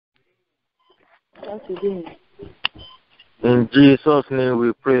In Jesus' name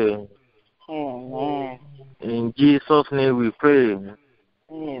we pray. Amen. In Jesus' name we pray.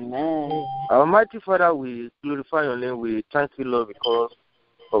 Amen. Almighty Father, we glorify your name. We thank you, Lord, because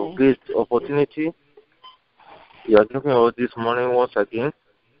of this opportunity you are giving us this morning once again.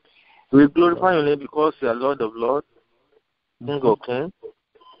 We glorify your name because you are Lord of Lords, King of Kings,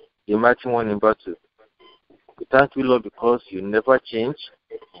 the mighty one in battle. We thank you, Lord, because you never change.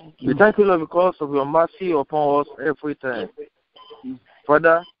 We thank you, Lord, because of your mercy upon us every time.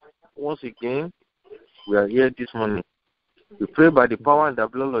 Father, once again, we are here this morning. We pray by the power and the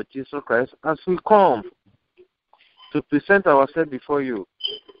blood of Jesus Christ as we come to present ourselves before you.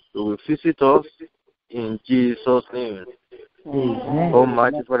 You will visit us in Jesus' name. Amen.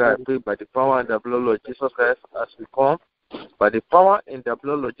 Almighty Father, I pray by the power and the blood of Jesus Christ as we come, by the power and the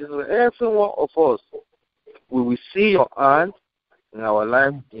blood of Jesus Christ, every one of us, we will see your hand in our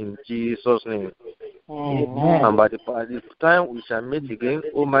life in Jesus' name. Amen. And by the time we shall meet again,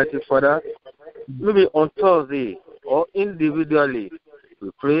 Almighty Father, maybe on Thursday or individually,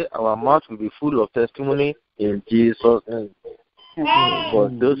 we pray our mouth will be full of testimony in Jesus' name. For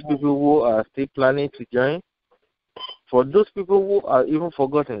those people who are still planning to join, for those people who are even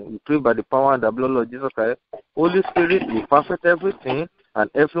forgotten, we pray by the power and the blood of Jesus Christ, Holy Spirit will perfect everything, and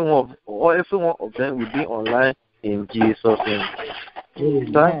every one of them will be online in Jesus' name.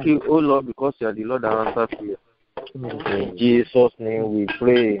 Thank you, O Lord, because you are the Lord that answers prayer. In Jesus' name we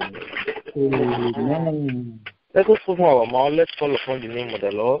pray. Let us open our mouth. Let's call upon the name of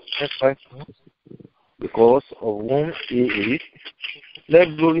the Lord. Let's thank Him because of whom He is.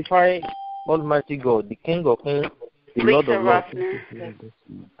 Let's glorify Almighty God, the King of Kings, the Lord of Lords.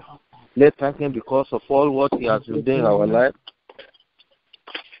 Let's thank Him because of all what He has been doing in our life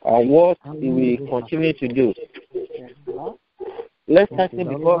and what He will continue to do. Let's thank Him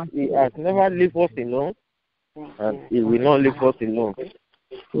because He has never left us alone and He will not leave us alone.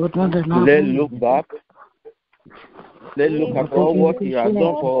 Let's look back. Let's look at all what He has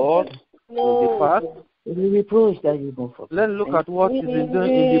done for us in the past. Let's look at what He's been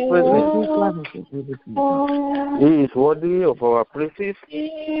doing in the present. He is worthy of our praises. He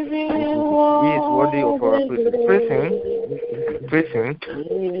is worthy of our praises. Praise Him. Praise Him.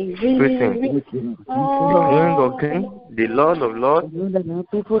 Praise Him. The King of Kings, the Lord of Lords,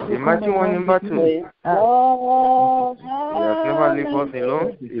 the mighty one in battle. He has never left us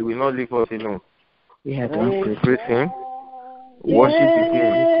alone. He will not leave us alone. Praise Him. Worship His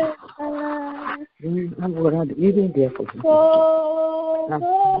name.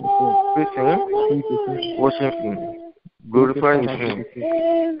 Praise Him. Worship Him. Glorify His name.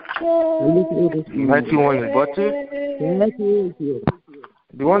 The mighty one in battle.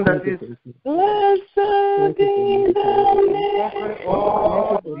 The one that is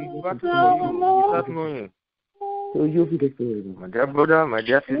without knowing. So you be the story. My dear brother, my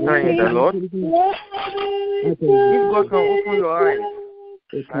dear sister in the Lord, if God can open your eyes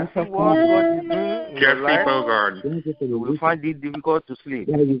and see what God is doing in your life, you will find it difficult to sleep.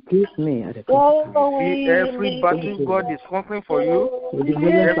 You kiss me at the See every battle God is conquering for you,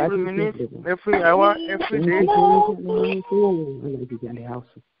 every minute, every hour, every day.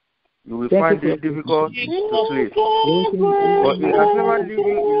 You will find it difficult to sleep. But He has never left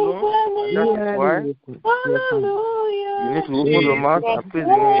you alone, and that is why you need to open your mouth and praise the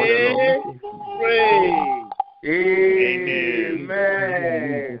name of the Lord. Pray.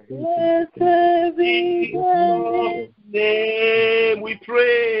 Amen. Name we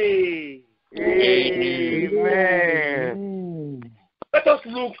pray. Amen. Let us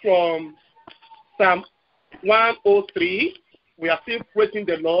look from Psalm 103. We are still praising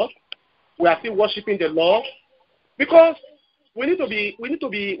the Lord. We are still worshiping the Lord because we need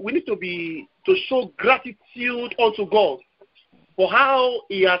to show gratitude unto God for how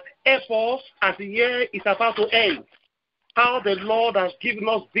He has helped us as the year is about to end. How the Lord has given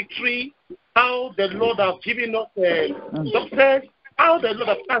us victory. How the Lord has given us success. How the Lord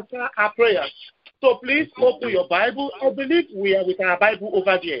has answered our prayers. So please open your Bible. I believe we are with our Bible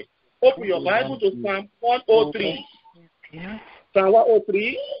over there. Open your Bible to Psalm 103. Psalm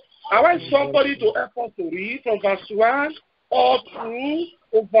 103. I want somebody to help us to read from verse 1 all through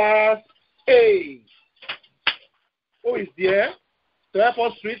to verse 8. Who is there? To help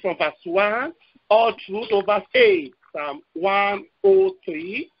us read from verse 1 all through to verse 8. Psalm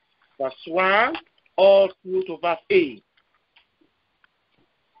 103, verse 1 all through to verse 8.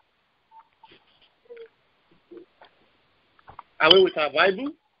 Are we with our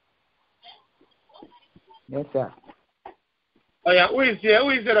Bible? Yes, sir. Oh yeah, who is there? Who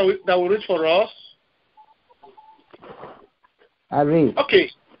is there that will read for us? I read.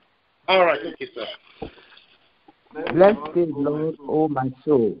 Okay. All right, okay, sir. Bless the Lord, O my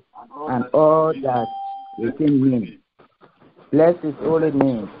soul, and all that within me. Bless his holy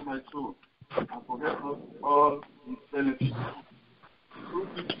name. My soul, and forget not all his benefits. Who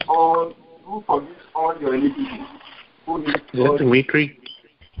forgives all your iniquities? Who redeems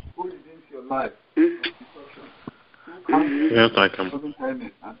your life? Yes, I can. Loving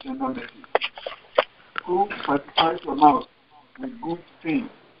kindness and tender mercy. Who satisfies your mouth with good things,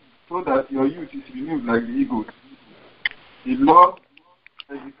 so that your youth is renewed like the eagles. The Lord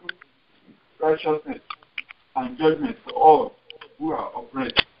executes righteousness and judgment to all who are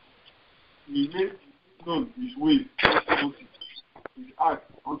oppressed. He made known his ways to Moses, his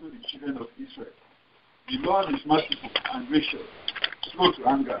acts unto the children of Israel. The Lord is merciful and gracious, slow to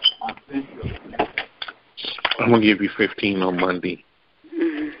anger and plenteous. I'm going to give you 15 on Monday.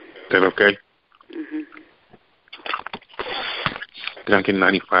 Is that okay? Then I get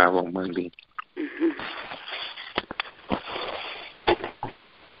 95 on Monday.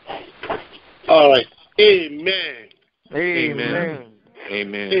 All right. Amen. Amen.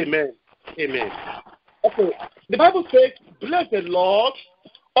 Amen. Amen. Okay. The Bible says, bless the Lord,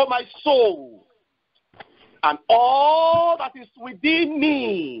 O my soul, and all that is within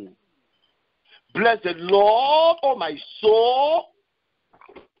me. Bless the Lord, O my soul,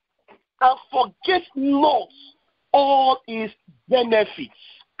 and forget not all his benefits.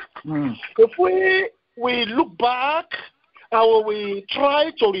 If we look back and we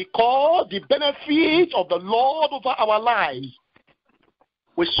try to recall the benefits of the Lord over our lives,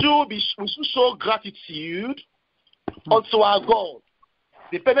 we should show gratitude unto our God.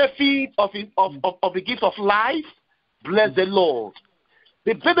 The benefit of the gift of life, bless the Lord.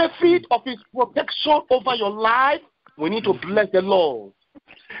 The benefit of his protection over your life, we need to bless the Lord.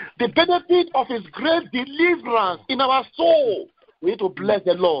 The benefit of his great deliverance in our soul, we need to bless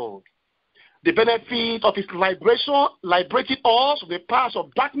the Lord. The benefit of his liberating us from the powers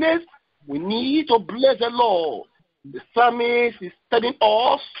of darkness, we need to bless the Lord. The psalmist is telling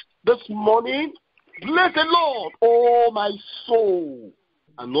us this morning, bless the Lord, oh my soul,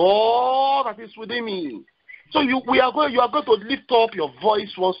 and all that is within me. So you are going to lift up your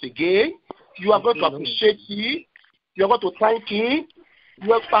voice once again. You are going to appreciate him. You are going to thank him.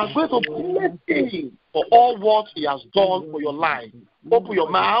 You are going to bless him for all what he has done for your life. Open your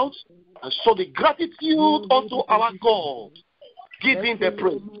mouth and show the gratitude unto our God. Give him the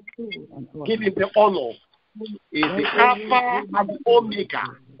praise. Give him the honor. He is the Alpha and the Omega,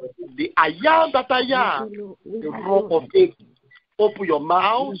 the I am that I am, the Rock of Ages. Open your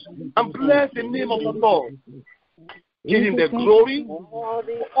mouth and bless the name of the Lord. Give him the glory for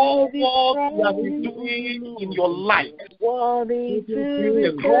all what he has been doing in your life.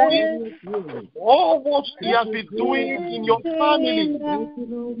 The glory for all what he has been doing in your family.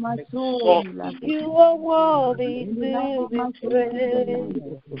 You are worthy to be praised.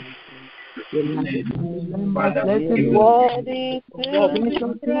 Worthy to be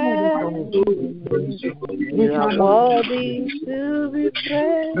praised. Worthy to be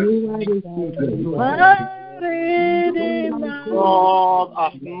praised. Lord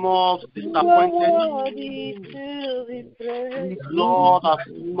has not disappointed you. Lord has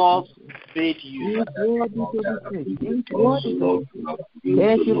not failed you.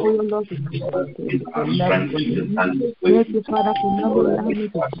 Thank you for your love. Thank you, Father, for never allowing me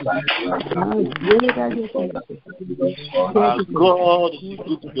to Our God is a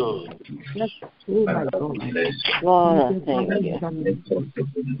good God. Oh my God. Lord, thank you.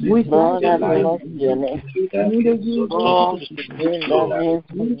 Lord, I bless your name. Lord, In the name of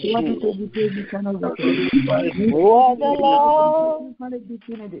Jesus. You are the Lord. That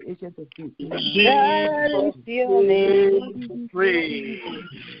is your name. praise.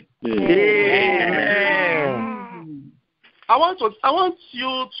 Amen. I want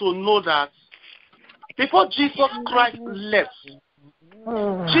you to know that before Jesus Christ left,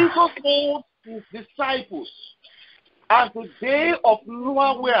 Jesus told his disciples, as the day of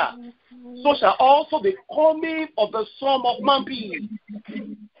Noah were, so shall also the coming of the Son of Man be.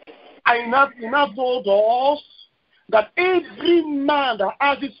 And he now told us that every man that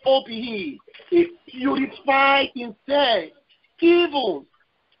has his hope in him, he purified himself, even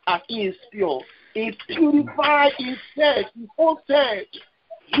as he is pure. He purified himself, his own self.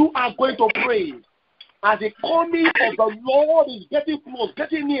 You are going to pray. As the coming of the Lord is getting close,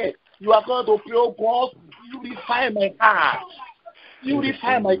 getting near, you are going to pray, oh God, purify my heart,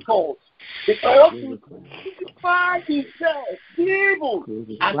 purify my thoughts. Because he purified himself,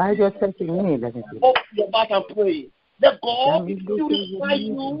 even as why are you touching me? open your mouth and pray. Let God purify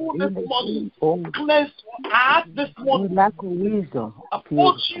you this morning. Cleanse your heart this morning.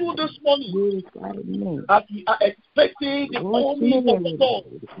 Approach you this morning. As we are expecting the coming of the Lord.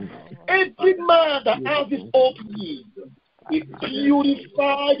 Every man that has this opening is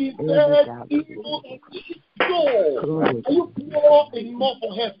purified in death, evil and pure. Are you pure enough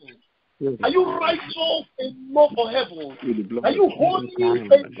for heaven? Are you righteous enough for heaven? Are you holy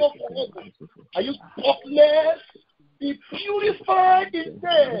enough for heaven? Are you spotless? Be purified in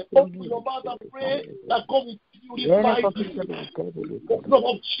death. Open your mouth and pray that God will purify you. The blood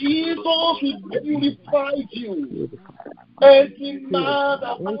of Jesus will purify you. Every man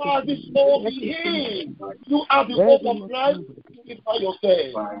that has this hope in him, you have the hope of Christ. Purify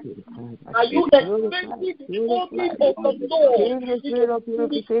yourself. Are you expecting the coming of the Lord?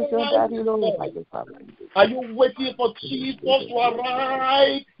 Are you waiting for Jesus to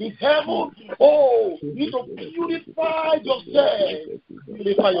arrive in heaven? Oh, you need to purify yourself.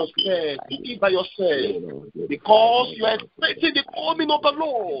 Purify yourself. Purify yourself. Because you are expecting the coming of the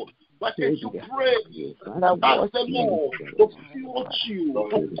Lord. Why can't you pray? Ask the Lord to purify you,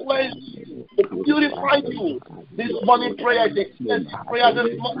 to cleanse you, to purify you. This morning prayer is expensive prayer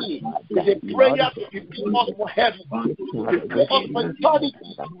this morning. It's a prayer to prepare us for heaven, to prepare us for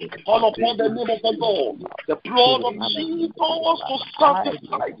eternity. Call upon the name of the Lord. The blood of Jesus to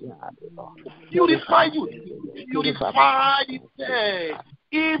sanctify you, purify you, purify it.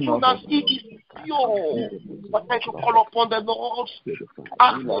 Even as it is pure. But thank you, call upon the Lord.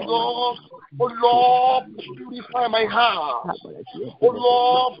 Ask the Lord, oh Lord, purify my heart. Oh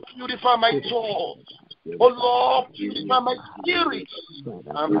Lord, purify my thoughts. Oh Lord, purify my spirit.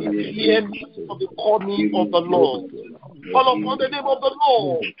 And prepare me for the coming of the Lord. Call upon the name of the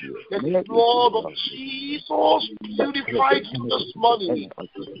Lord. The blood of Jesus purified you this morning.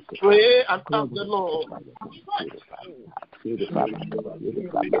 Pray and ask the Lord. Need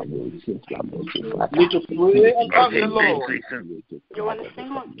to pray and ask the Lord. You want to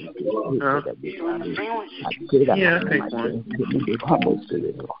sing one? You want to sing one? Yeah, I'll take one.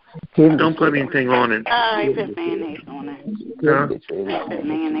 Don't put anything on it. I put mayonnaise on it. No? I put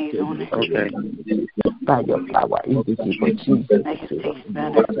mayonnaise on it. Okay. By your power, in the name of Jesus. Make it taste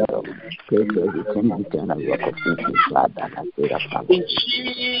better. In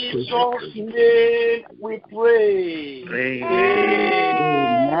Jesus' name we pray.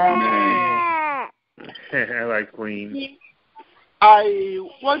 Amen. I like Queen. I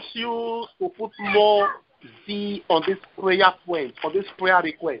want you to put more Z on this prayer point, on this prayer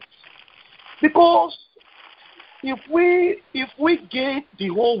request. Because if we get the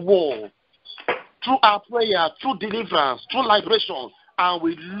whole world through our prayer, through deliverance, through liberation, and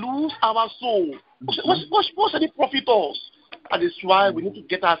we lose our soul, what shall it profit us? That is why we need to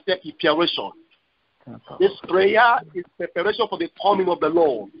get ourselves in preparation. This prayer is preparation for the coming of the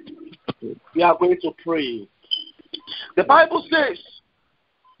Lord. We are going to pray. The Bible says,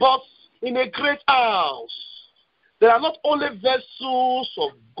 but in a great house, there are not only vessels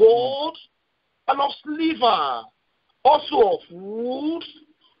of gold and of silver, also of wood,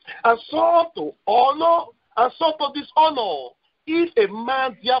 and some to honor, and some to dishonor. If a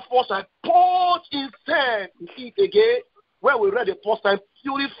man therefore shall purge himself to eat again, where we read the first time,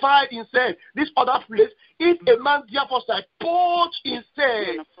 purified himself. This other place, if a man therefore shall purge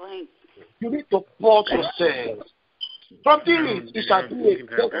himself, you need to purge yourself. Something it shall be a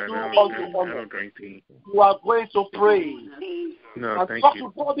vessel unto honor. You are going to pray. No, and thank talk you. to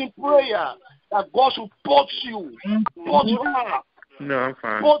God in prayer that God should purge you, purge your heart, No, I'm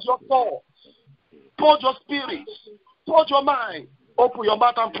fine. purge your thoughts, purge your spirit, purge your mind. Open your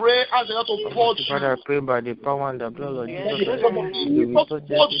mouth and pray. Ask the Lord to purge you. Father, I pray by the power and the blood of Jesus.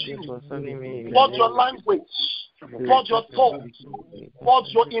 Purge your language, purge your thoughts, purge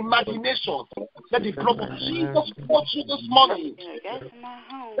your imagination. Let the blood of Jesus purge you this morning.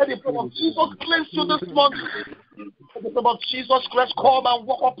 Let the blood of Jesus cleanse you this morning. Let the blood of Jesus Christ come and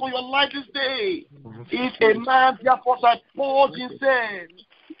walk upon your life this day. If a man therefore shall purge himself,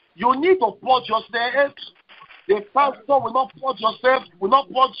 you need to purge yourself. The pastor will not purge yourself, will not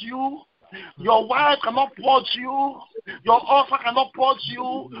purge you. Your wife cannot purge you. Your husband cannot purge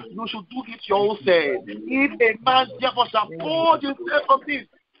you. You should do it your own self. If a man therefore shall purge himself from this,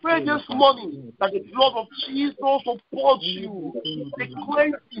 pray this morning that the blood of Jesus will purge you. The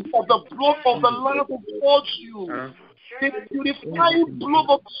cleansing of the blood of the Lamb will purge you. The purifying blood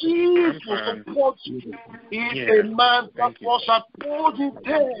of Jesus will purge you. If a man therefore shall purge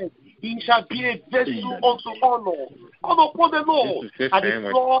himself, he shall be a vessel unto honor. Call upon the Lord, and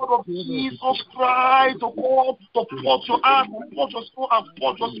the blood of Jesus Christ to come to purge your heart, to purge your soul, and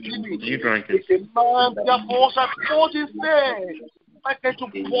purge your spirit. If a man therefore shall purge his head, I can to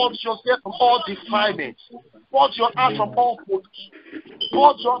purge yourself from all defilements, purge your heart from all pollution,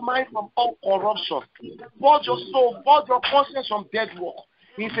 purge your mind from all corruption, purge your soul, purge your conscience from dead work.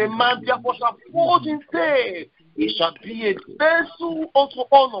 If a man therefore shall purge his head, he shall be a vessel unto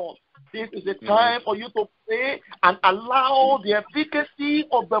honor. This is the time for you to pray and allow the efficacy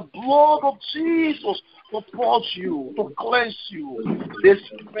of the blood of Jesus to purge you, to cleanse you. This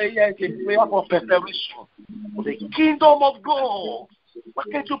prayer is a prayer for preparation for the kingdom of God. Why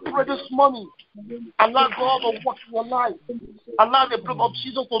can't you pray this morning? Allow God to work in your life. Allow the blood of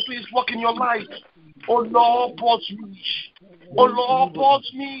Jesus to do his work in your life. Oh Lord, purge me. Oh Lord,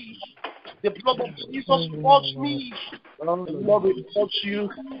 purge me. The blood of Jesus purge me. The Lord will purge you.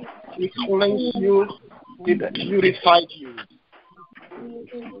 He cleanse you. He purified you.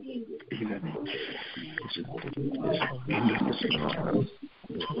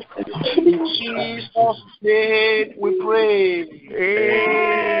 In Jesus' name we pray.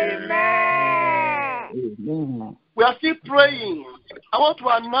 Amen. We are still praying. I want to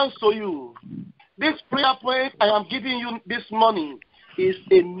announce to you, this prayer point I am giving you this morning is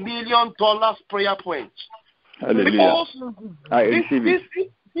 $1 million prayer point. Hallelujah. Because I receive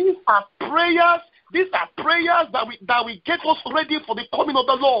it. These are prayers that will get us ready for the coming of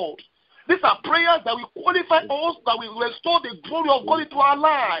the Lord. These are prayers that will qualify us, that will restore the glory of God into our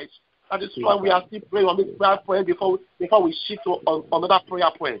lives. That is why we are still praying on this prayer point before we shift to another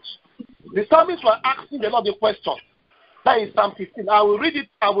prayer point. The psalmists were asking the Lord the question. That is Psalm 15. I will read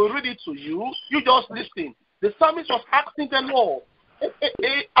it to you. You just listen. The psalmist was asking the Lord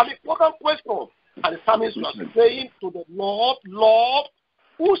an important question. And the psalmist was saying to the Lord, Lord,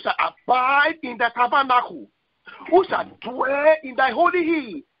 who shall abide in the tabernacle? Who shall dwell in thy holy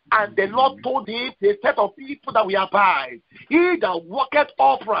hill? And the Lord told him the set of people that we abide. He that walketh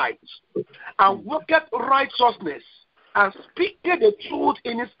upright and walketh righteousness and speaketh the truth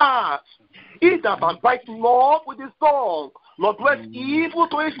in his heart. He that abides not with his tongue, nor doeth evil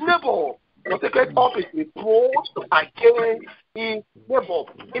to his neighbor, nor taketh up his reproach against his neighbor.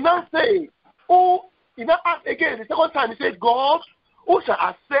 He now says, he now asked again the second time, he said, God, who shall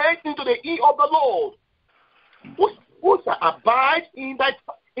ascend into the hill of the Lord? Who shall abide in thy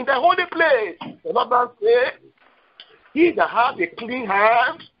holy place? The Lord now said, he that hath a clean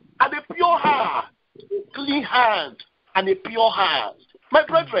hand and a pure heart. A clean hand and a pure heart. My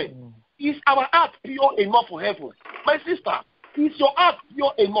brethren, is our heart pure enough for heaven? My sister, is your heart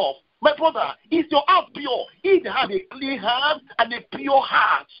pure enough? My brother, is your heart pure? He that hath a clean hand and a pure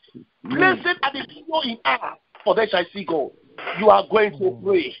heart. Blessed are the pure in heart, for they shall see God. You are going to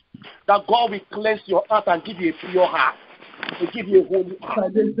pray that God will cleanse your heart and give you a pure heart. To give you a holy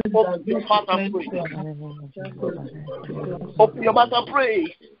heart. Open your mouth and pray. Open your mouth and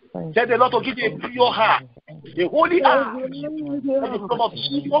pray. Tell the Lord to give you a pure heart, a holy heart. Let the blood of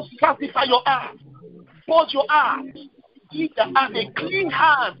Jesus sanctify your heart. Purge your heart. He that has a clean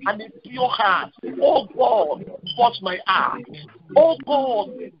hand and a pure heart. Oh God, purge my heart. Oh God,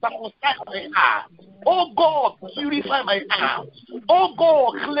 circumcise my heart. Oh God, purify my heart. Oh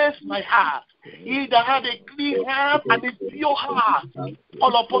God, cleanse my heart. He that has a clean heart and a pure heart,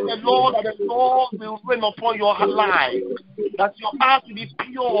 all upon the Lord, and the Lord will reign upon your life. That your heart will be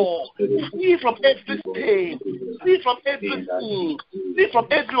pure, free from every stain, free from every sin, free from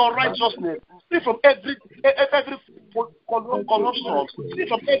every unrighteousness, free from every corruption, free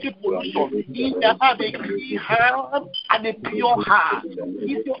from every pollution. He that has a clean heart and a pure heart.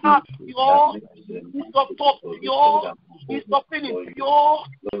 Is your heart pure? Is your thought pure? Is your feeling pure?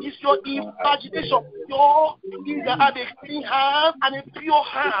 Is your imagination pure? Is that have a clean hand and a pure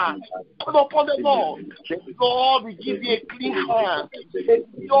heart? Call upon the Lord. The Lord will give you a clean hand, a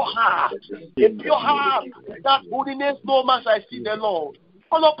pure heart, a pure heart. That holiness no man shall see the Lord.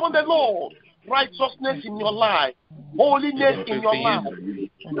 Call upon the Lord. Righteousness in your life, holiness in your life,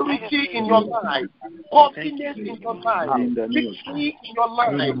 purity in your life, godliness in your life, victory in your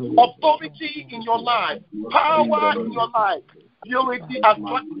life, authority in your life, power in your life. Purity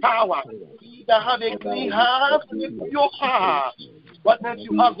attracts power. He that has a clean heart and a pure heart. What makes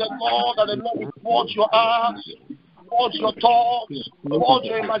you ask the Lord, that the Lord will purge your heart, purge your thoughts, purge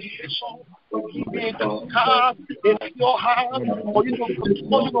your imagination. Give me a clean heart, a pure heart, for you to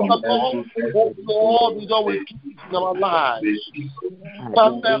control the Lord. Oh Lord, we don't will keep in our lives.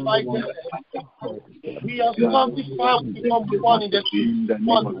 Father, like this, we we are sanctified, we become one in the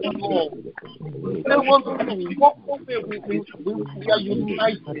one in the Lord. They want to walk over, we are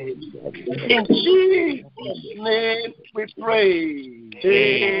united. In Jesus' name we pray.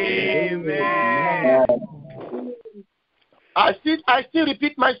 Amen. I still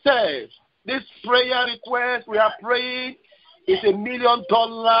repeat myself. This prayer request we are praying is $1 million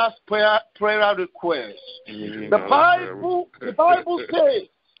prayer request. The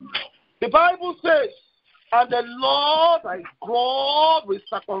Bible says, and the Lord thy God will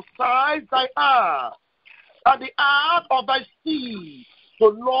circumcise thy heart and the heart of thy seed to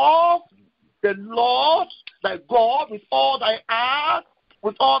love the Lord thy God with all thy heart,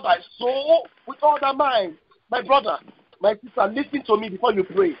 with all thy soul, with all thy mind. My brother, my sister, listen to me before you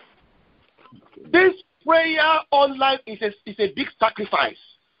pray. This prayer online is a big sacrifice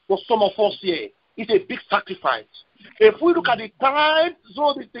for some of us here. It's a big sacrifice. If we look at the time,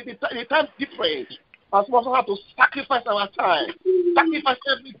 so the time is different. As we also have to sacrifice our time, sacrifice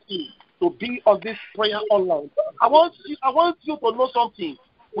everything to be on this prayer online. I want you to know something.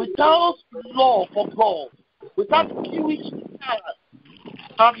 Without love for God, without giving God,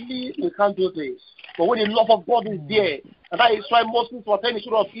 hardly we can't do this. But when the love of God is there, and that is why Moses was telling the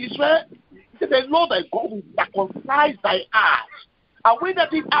children of Israel, he said, the Lord thy God will circumcise thy heart. And when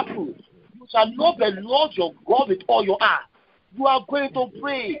that thing happens, you shall love the Lord your God with all your heart. You are going to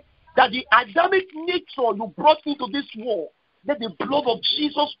pray that the Adamic nature you brought into this world, let the blood of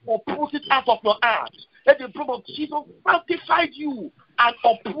Jesus uproot it out of your heart. Let the blood of Jesus sanctify you and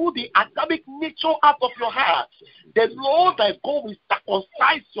uproot the Adamic nature out of your heart. The Lord thy God will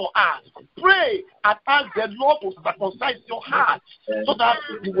circumcise your heart. Pray and ask the Lord to circumcise your heart so that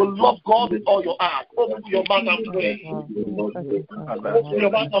you will love God with all your heart. Open your mouth and pray. Open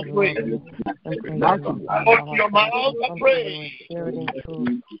your mouth and pray. Open your mouth and pray.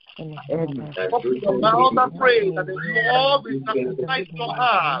 Open your mouth and pray that the Lord will circumcise your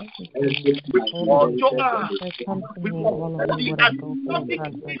heart with all your heart. With all the Adamic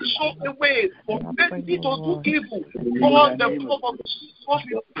nature away from ready to do evil. God, the blood of Jesus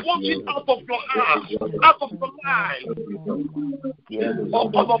will purge it out of your heart, out of your life.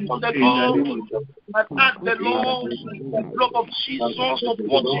 Upon the Lord, and ask the Lord, the blood of Jesus to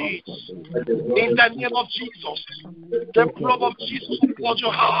purge it. In the name of Jesus, the blood of Jesus will purge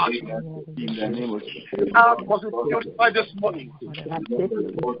your heart. How was it purified this morning?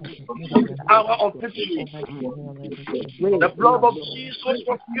 Hour of victory. The blood of Jesus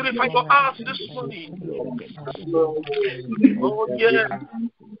will purify your heart this morning. Oh yes.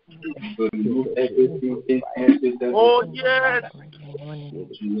 Oh yes.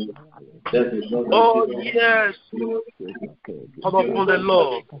 Oh yes. Come upon the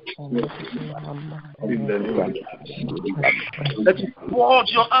Lord. Let it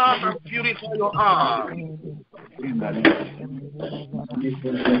purge your heart and purify your heart.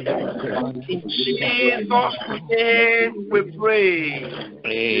 In Jesus' name we pray.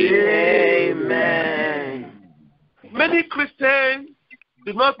 Amen. Many Christians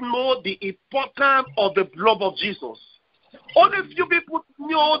do not know the importance of the blood of Jesus. Only few people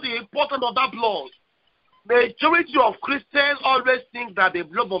know the importance of that blood. Majority of Christians always think that the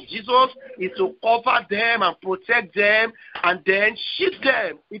blood of Jesus is to cover them and protect them and then shield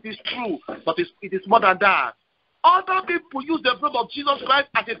them. It is true, but it is more than that. Other people use the blood of Jesus Christ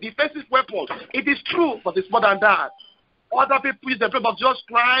as a defensive weapon. It is true, but it's more than that. Other people use the blood of Jesus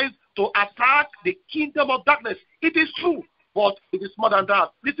Christ to attack the kingdom of darkness. It is true, but it is more than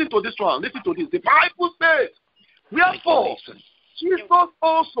that. Listen to this one. Listen to this. The Bible says, wherefore, Jesus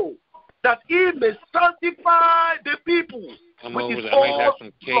also, that he may sanctify the people with his own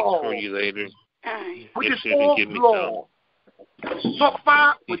blood. For you later. With his own blood.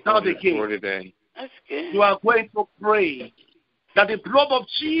 Suffer without the gain. That's good. You are going to pray that the blood of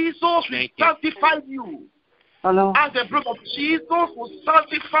Jesus will sanctify you. Hello. As the blood of Jesus will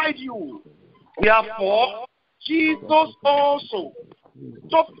sanctify you. Therefore, Jesus also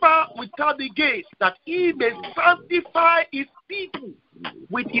suffer without the gates, that he may sanctify his people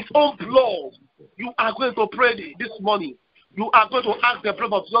with his own blood. You are going to pray this morning. You are going to ask the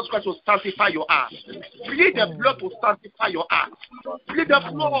blood of Jesus Christ to sanctify your heart. Plead the blood to sanctify your heart. Plead the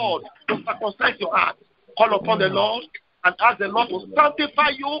blood to circumcise your heart. Call upon the Lord and ask the Lord to sanctify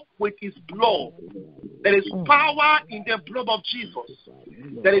you with his blood. There is power in the blood of Jesus.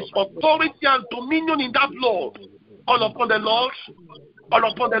 There is authority and dominion in that blood. Call upon the Lord. Call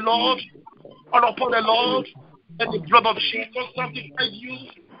upon the Lord. Call upon the Lord. Let the blood of Jesus sanctify you.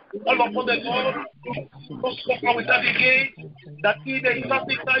 All upon the Lord. Don't suffer with that again. That in the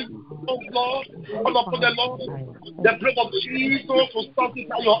sanctify of Lord. All upon the Lord. The blood of Jesus will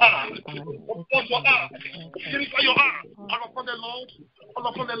sanctify your heart. Upon your heart. Purify your heart. All upon the Lord. All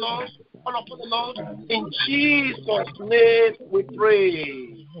upon the Lord. All upon the Lord. In Jesus' name we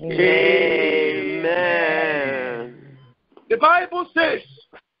pray. Amen. The Bible says,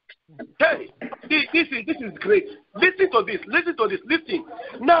 hey, this is great. Listen to this. Listen.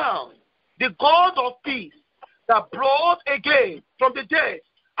 Now, the God of peace that brought again from the dead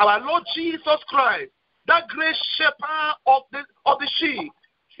our Lord Jesus Christ, that great shepherd of the sheep,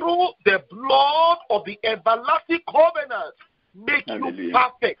 through the blood of the everlasting covenant, make you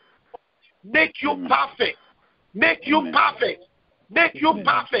perfect. Make you perfect. Make you perfect. Make you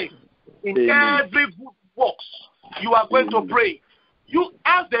perfect in every good works. You are going to pray. You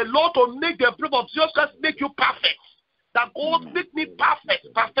ask the Lord to make the blood of Jesus Christ make you perfect. That God make me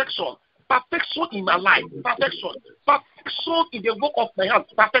perfect. Perfection. Perfection in my life. Perfection. Perfection in the work of my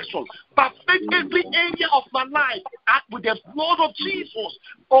hands. Perfection. Perfect every area of my life. Act with the blood of Jesus.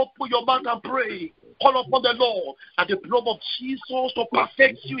 Open your mouth and pray. Call upon the Lord and the blood of Jesus to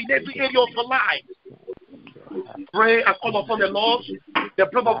perfect you in every area of your life. Pray and call upon the Lord. The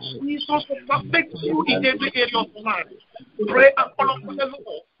blood of Jesus to perfect you in every area of your life. Pray and call upon the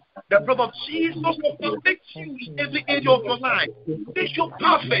Lord. The blood of Jesus will perfect you in every area of your life. Make you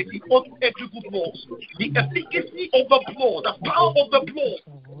perfect in every good work. The efficacy of the blood, the power of the blood,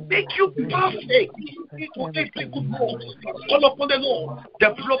 make you perfect into every good work. Call upon the Lord. The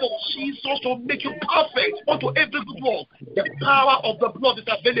blood of Jesus will make you perfect unto every good work. The power of the blood is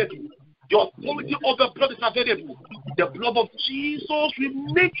available. The authority of the blood is available. The blood of Jesus will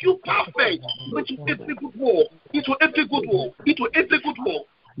make you perfect into every good work. Into every good work. Into every good work.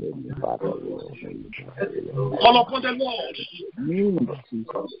 Call upon the Lord. In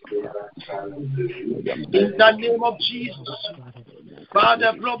the name of Jesus. By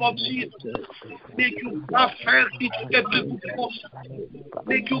the blood of Jesus. Make you perfect into every good work.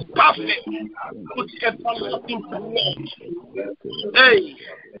 Make you perfect with everlasting blood. Hey.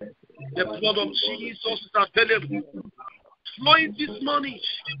 The blood of Jesus is available. Flowing this money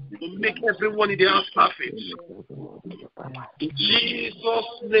to make everyone in the house perfect. In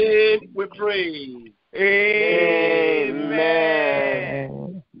Jesus' name we pray.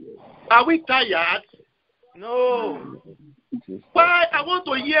 Amen. Are we tired? No. Why? I want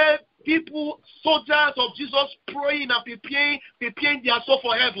to hear people, soldiers of Jesus, praying and preparing their soul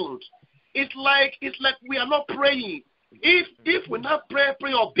for heaven. It's like we are not praying. If we not prayer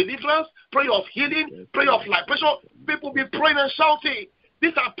of deliverance, prayer of healing, prayer of liberation, people be praying and shouting.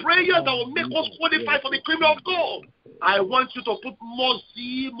 These are prayers that will make us qualify for the kingdom of God. I want you to put more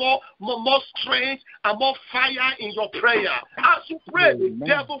zeal, more strength, and more fire in your prayer. As you pray, the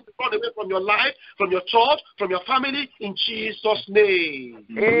devil will run away from your life, from your church, from your family, in Jesus' name.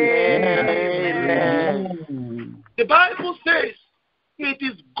 Amen. The Bible says, it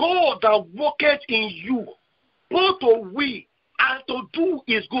is God that worketh in you, both to will and to do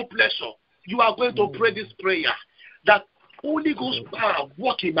his good pleasure. You are going to pray this prayer, that Holy Ghost power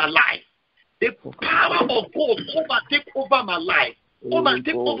work in my life. The power of God overtake over my life.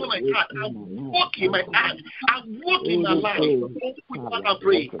 Overtake over my heart and walk in my heart and walk in my life. Don't put back and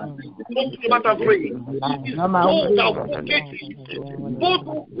pray. Don't put back and pray. It is God that worketh in you, both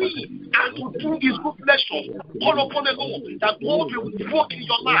to will and to do his good pleasure. Call upon the Lord that God will work in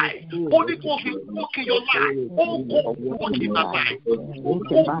your life. Holy Ghost will work in your life. Oh God, work in my life. Oh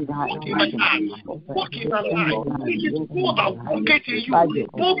God, work in my heart. Work in my life. It is God that worketh in you,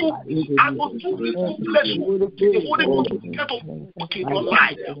 both to will and to do his good pleasure. The Holy Ghost will get to work in your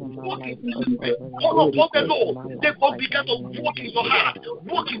life, walk in all upon the Lord. They will begin to walk in your heart,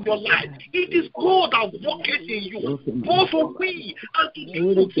 walk in your life. It is God that worketh in you, both for we and to do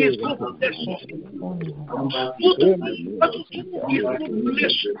his good pleasure. Both to we and to do his good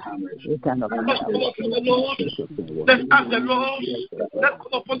pleasure. Let's call upon the Lord. Let's ask the Lord. Let's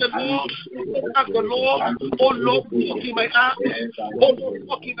call upon the Lord. Let's ask the Lord. Oh Lord, walk in my heart. Oh Lord,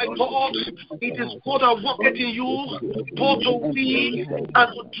 walk in my thoughts. It is God that worketh in you, both to we and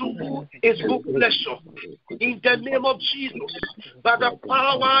to do his good pleasure. In the name of Jesus, by the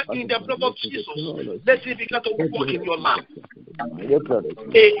power in the blood of Jesus, let it begin to work in your life.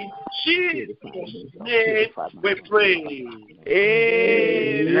 In Jesus' name we pray.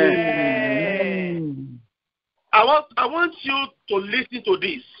 Amen. I want you to listen to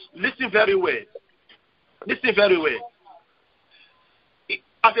this. Listen very well. Listen very well.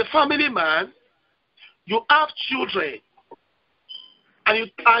 As a family man, you have children. And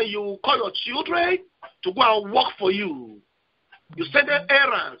you call your children to go and work for you. You send them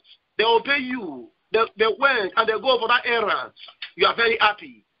errands. They obey you. They went and they go for that errand. You are very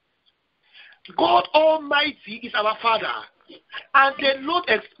happy. God Almighty is our Father. And the Lord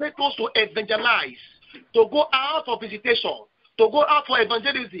expects us to evangelize, to go out for visitation, to go out for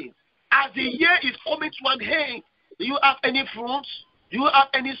evangelism. As the year is coming to an end, do you have any fruits? Do you have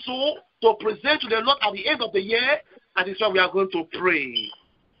any soul to present to the Lord at the end of the year? And this is why we are going to pray.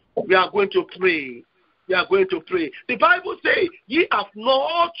 We are going to pray. We are going to pray. The Bible says, ye have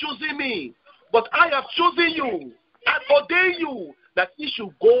not chosen me, but I have chosen you and ordained you that ye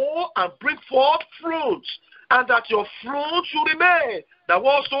should go and bring forth fruits, and that your fruit should remain, that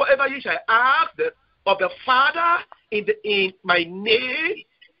whatsoever ye shall ask of the Father in my name,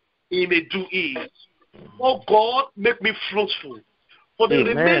 he may do it. Oh God, make me fruitful. For the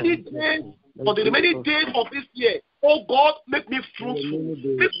remaining days of this year, oh God, make me fruitful.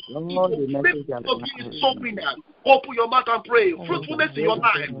 Make me so winner. Open your mouth and pray. Fruitfulness in your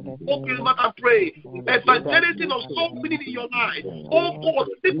life. Open your mouth and pray. Evangelism of soul winning in your life. Oh God,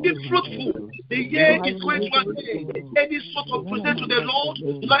 make me fruitful. The year is going to end. Any sort of present to the Lord.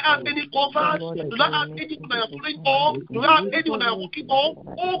 Do I have any converts? Do I have anyone I am praying on? Do I have anyone I am working on?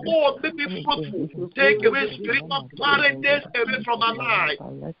 Oh God, make me fruitful. Take away spiritual barrenness away from my life.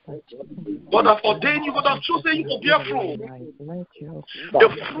 God has ordained you. God has chosen you to bear fruit. The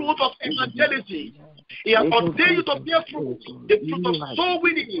fruit of evangelism. He has ordained you to bear fruit. The fruit of soul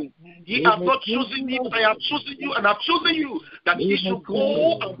winning. He has not chosen me, but I have chosen you, and I have chosen you that he should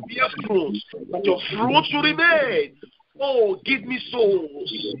go and bear fruit. That your fruit should remain. Oh, give me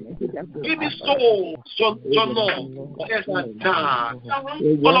souls. Give me souls. John, yes,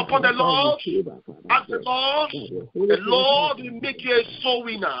 call upon the Lord. Ask the Lord. The Lord will make you a soul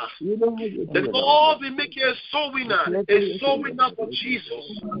winner. The Lord will make you a soul winner. A soul winner for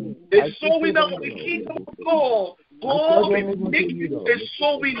Jesus. A soul winner for the kingdom of God. God will make you a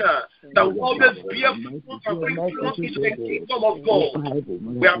soul winner that will always bear fruit and bring fruit into the kingdom of God.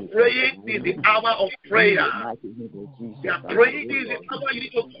 We are praying. This is the hour of prayer. We are praying. This is the hour you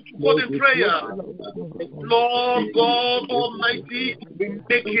need to go in prayer. Lord God Almighty will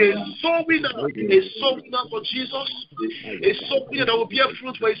make you a soul winner for Jesus, a soul winner that will bear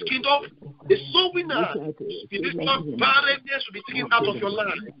fruit for his kingdom, a soul winner. Spiritual barrenness will be taken out of your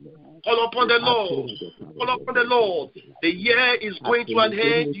life. Call upon the Lord. Call upon the Lord. The year is going to an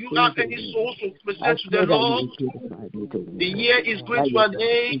end. Do you have any souls to present to the Lord? The year is going to an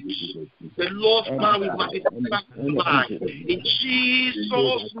end. The Lord's power will magnify. In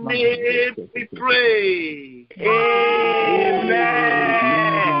Jesus' name we pray.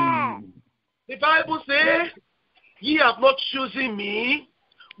 Amen. The Bible says, ye have not chosen me,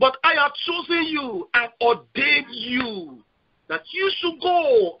 but I have chosen you and ordained you that you should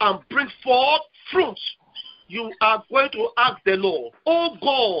go and bring forth fruit. You are going to ask the Lord, oh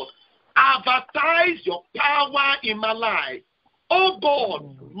God, advertise your power in my life. Oh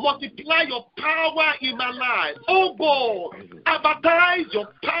God, multiply your power in my life. Oh God, advertise your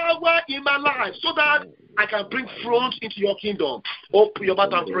power in my life so that I can bring fruit into your kingdom. Open your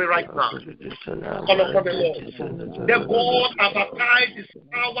mouth and pray right now. Call upon the Lord. The God advertise his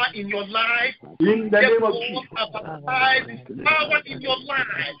power in your life. In the name of Jesus. Advertise his power in your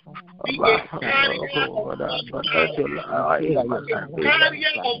life. Be a carrier of God's authority. Be a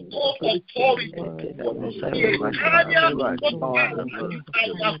carrier of God's power. Be a carrier of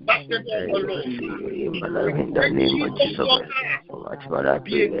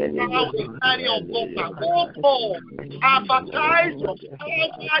God's power. Oh God, advertise your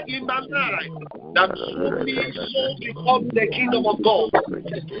power in my life that through me souls become the kingdom of God. That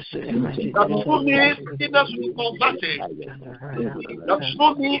through me sinners will be converted. That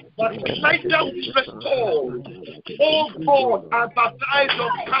through me that Elijah will be restored. Oh God, advertise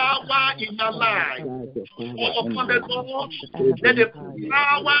your power in my life. Call upon the Lord. Let the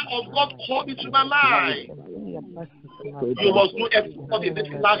power of God come into my life. You must do exploit in this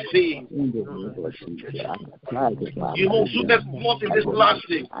last day. You must do exploit in this last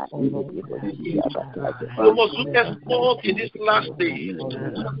day. You must do exploit in this last day.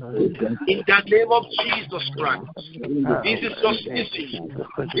 In the name of Jesus Christ. This is your season.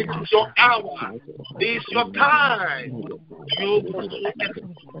 This is your hour. This is your time. You must do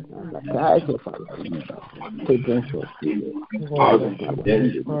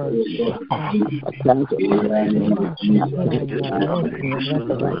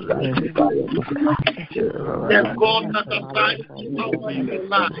that God that applies power in your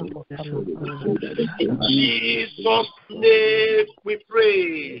life. In Jesus' name we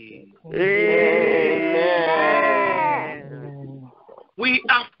pray. Amen. We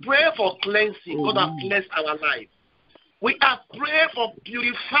have prayed for cleansing. God has cleansed our life. We are praying for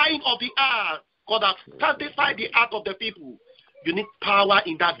purifying of the earth. God has sanctified the heart of the people. You need power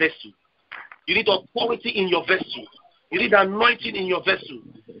in that vessel. You need authority in your vessel. You need anointing in your vessel.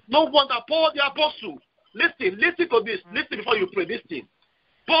 No wonder Paul the apostle. Listen to this. Listen before you pray. Listen.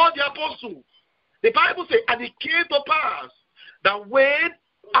 Paul the apostle. The Bible says, and it came to pass that when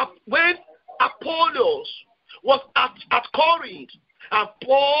Apollos was at Corinth, and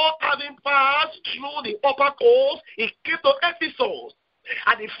Paul, having passed through the upper coast, he came to Ephesus,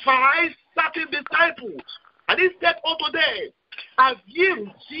 and he found certain disciples, and he said unto them, have ye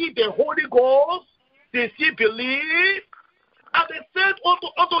received the Holy Ghost? Did ye believe? And they said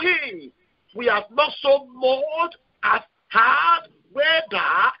unto him, we have not so much as heard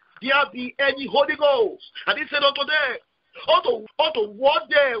whether there be any Holy Ghost. And he said unto them, unto what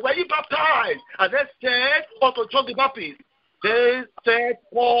day were ye baptized? And they said unto John the Baptist. They said,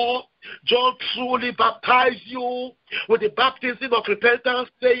 Paul, John truly baptized you with the baptism of repentance,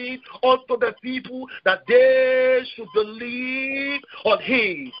 saying unto the people that they should believe on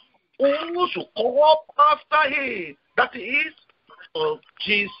him who should come after him, that is, of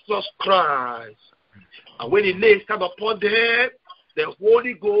Jesus Christ. And when he laid hands upon them, the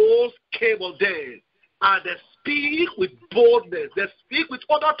Holy Ghost came on them, and they speak with boldness, they speak with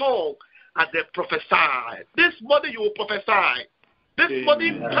other tongue, and they prophesy. This morning you will prophesy. This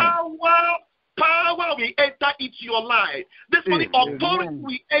morning power will enter into your life. This morning authority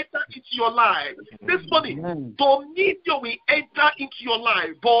will enter into your life. This morning dominion will enter into your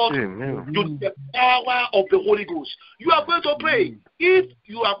life. But you need the power of the Holy Ghost. You are going to pray. If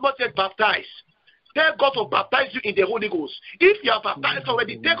you have not yet baptized, tell God to baptize you in the Holy Ghost. If you are baptized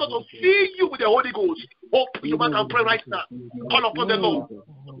already, tell God to fill you with the Holy Ghost. Open your mouth and pray right now. Call upon the Lord.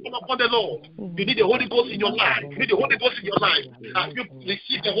 Call upon the Lord. You need the Holy Ghost in your life. You need the Holy Ghost in your life. Have you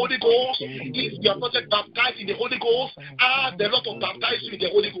received the Holy Ghost? If you are not yet baptized in the Holy Ghost, ask the Lord to baptize you in the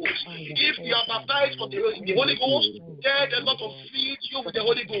Holy Ghost. If you are baptized in the Holy Ghost, tell the Lord to feed you with the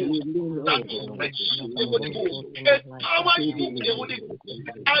Holy Ghost. That will receive the Holy Ghost. Empower you with the Holy Ghost.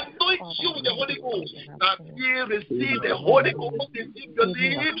 Anoint you with the Holy Ghost. That you receive the Holy Ghost in your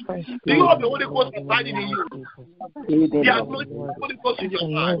life. Do you have the Holy Ghost abiding in you? The anointing of the Holy Ghost in your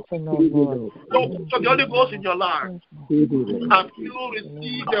life. So the Holy Ghost in your life. Have you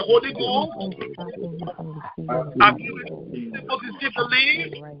received the Holy Ghost? Have you received the positive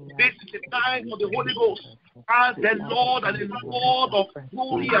belief? This is the time for the Holy Ghost. As the Lord and the Lord of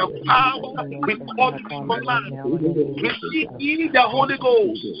glory and power will come to your life. Receive ye the Holy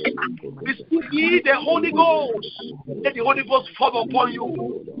Ghost. Receive ye the Holy Ghost. Let the Holy Ghost fall upon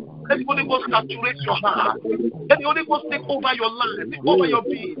you. Let the Holy Ghost saturate your heart. Let the Holy Ghost take over your life, take over your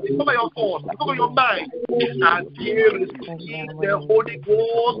being, take over your thoughts, take over your mind. And here receive the Holy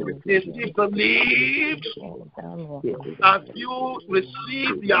Ghost, receive believed. As you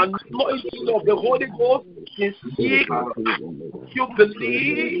receive the anointing of the Holy Ghost, receive, you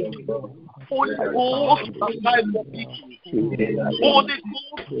believe. Holy Ghost, baptize your people. Holy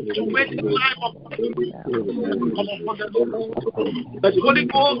Ghost, to make the life of people. That the Holy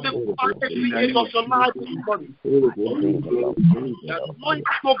Ghost is every age of your life this morning. The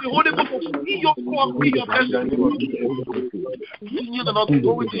anointing of the Holy Ghost will be your core, be your blessing. You the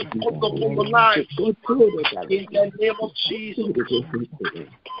authority comes upon your life. In the name of Jesus.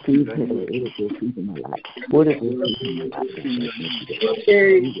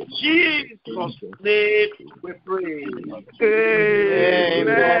 In Jesus' name we pray.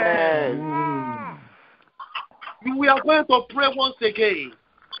 Amen. We are going to pray once again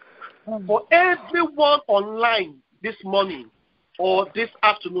for everyone online this morning or this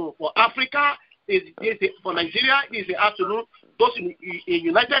afternoon. For Africa, for Nigeria, is the afternoon. Those in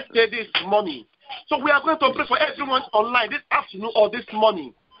United States this morning. So we are going to pray for everyone online this afternoon or this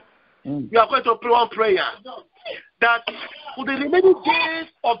morning. We are going to pray one prayer that for the remaining days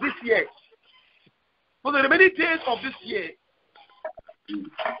of this year,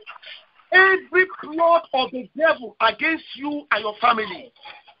 every plot of the devil against you and your family,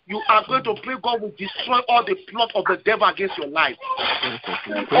 you are going to pray God will destroy all the plot of the devil against your life.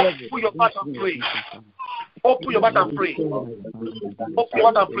 Open your mouth and pray. Open your mouth and pray. Open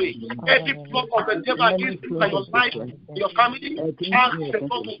your mouth and pray. Every plot of the devil against you and your life, your family, ask the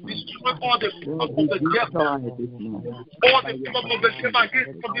Lord to destroy all the plot of the devil. All the plot of the devil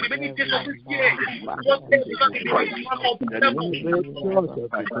against from the remaining days of this year. What the plot of the devil?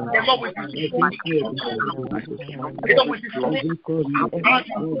 The Lord will destroy. The Lord will destroy.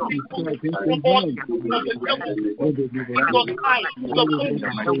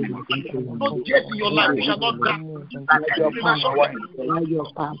 Not death in your life, you shall not die.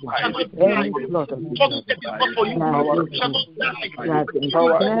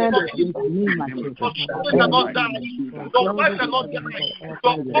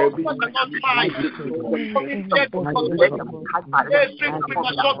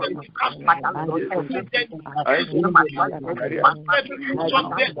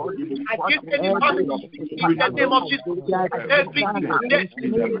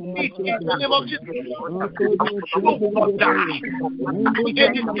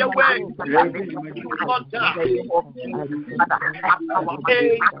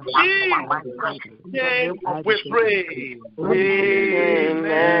 We pray.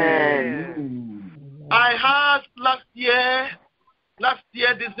 Amen. I had last year,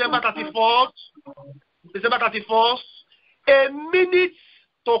 December 31st, a minute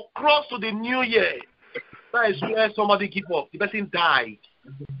to cross to the new year. That is where somebody give up. The person died.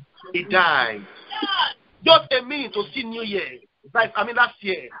 He died. Just a minute to see new year. Last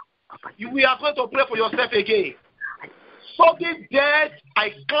year. We are going to pray for yourself again. Sudden death,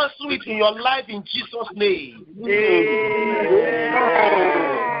 I cancel it in your life in Jesus' name.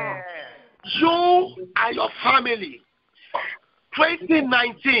 You and your family,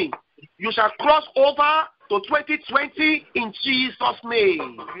 2019, you shall cross over to 2020 in Jesus'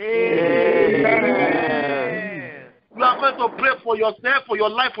 name. You are going to pray for yourself, for your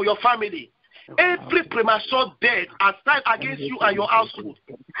life, for your family. Every premature death assigned against you and your household,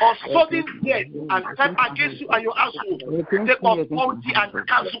 or sudden death assigned against you and your household, take authority and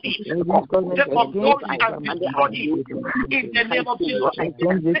cancel it. Take authority and destroy it. In the name of Jesus,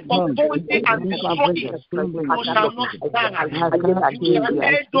 take authority and destroy it. You shall not die. You shall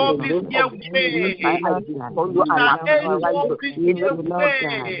end all this year with me. You shall end all this year with me.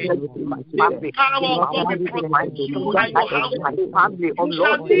 The power of God will protect you and your household. You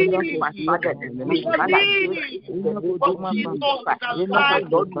shall live. We shall live. What Jesus has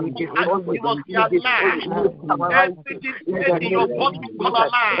lied, and we must be alive. Everything in your body will come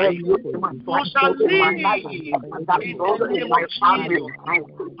alive. You shall live. In the name of Jesus,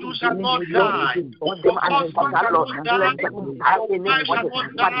 you shall not die. Your husband shall not die. Your wife shall not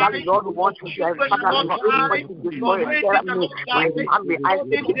die. Your children shall not die. Your race shall not die.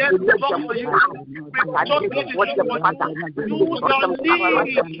 Nothing there is not for you. Just let it be for you.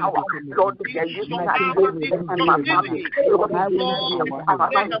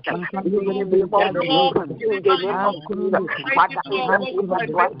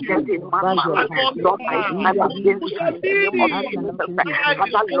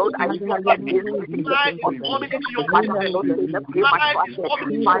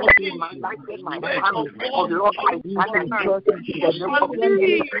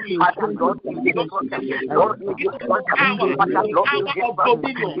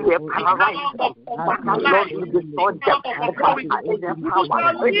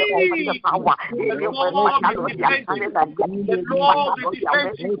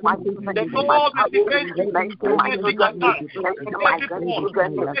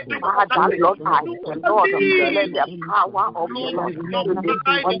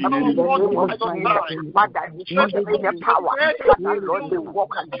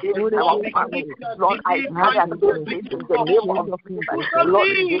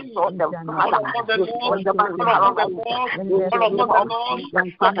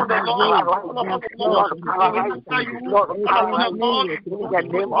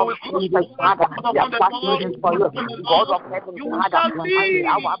 You shall live.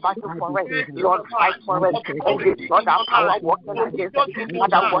 Lord, fight for us. Lord, our power working against us.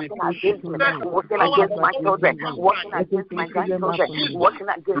 Father, working against me, working against my children, working against my grandchildren, working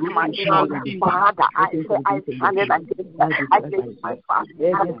against my children. Father, I stand against my father.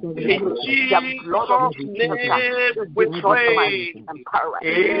 The blood of Jesus we pray.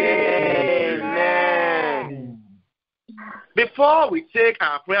 Amen. Before we take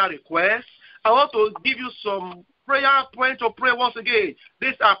our prayer request, I want to give you some prayer point to pray once again.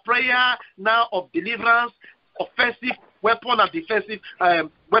 These are prayer now of deliverance, offensive weapon and defensive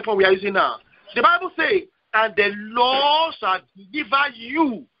weapon we are using now. The Bible says, and the Lord shall deliver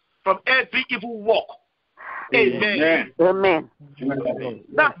you from every evil work. Amen. Amen.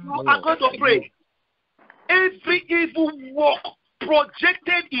 Now I'm going to pray. Every evil work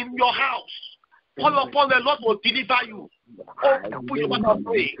projected in your house, all upon the Lord will deliver you. Open your mouth and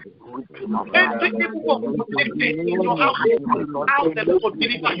pray. Every evil work in your house, out there to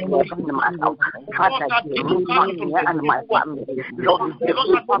deliver you. God has given power to and my family. Lord,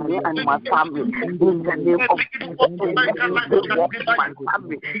 deliver me and my family. In the name of Jesus, my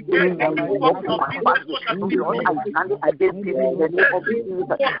family. In the name of my family. Lord, I stand against it in the name of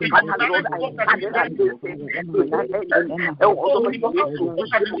Jesus. Father, Lord, I stand against it.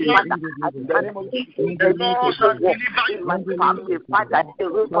 My family, Father,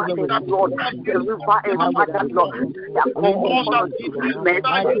 everybody, Lord, everybody, Father, Lord, that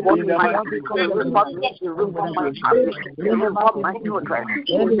my children,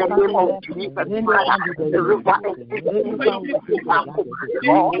 in the name of Jesus, Lord, I thank you, Lord, to make the way,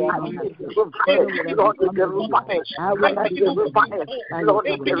 and I stand like this morning. I thank you, Lord, and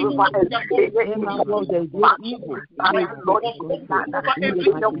you my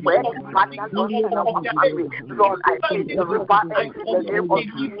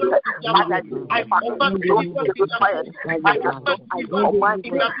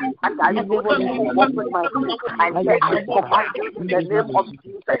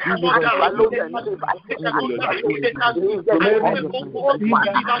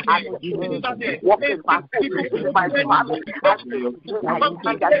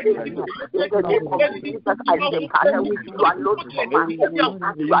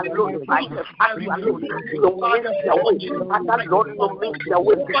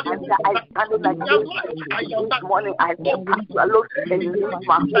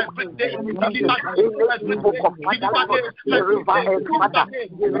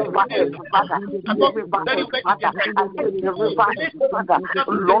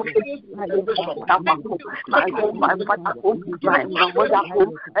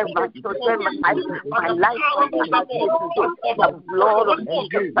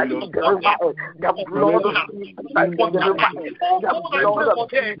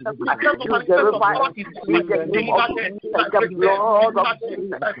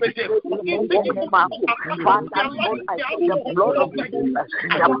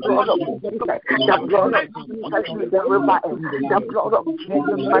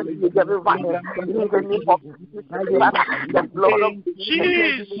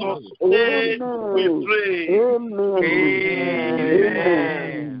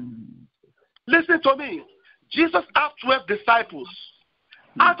Listen to me. Jesus had 12 disciples.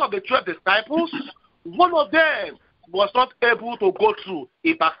 Out of the 12 disciples, one of them was not able to go through.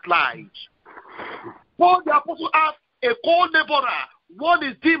 He backslid. Paul the apostle had a co-laborer. One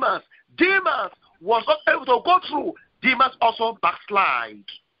is Demas. Demas was not able to go through. Demas also backslid.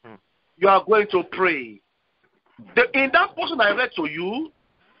 You are going to pray. In that portion I read to you,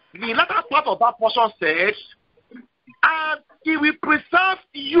 the latter part of that portion says, and he will preserve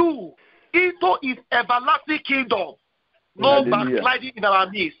you into his everlasting kingdom. No backsliding in our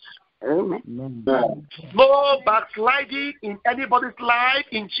midst. Amen. No backsliding in anybody's life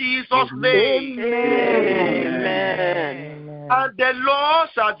in Jesus' name. Amen. And the Lord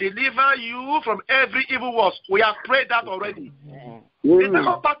shall deliver you from every evil work. We have prayed that already. The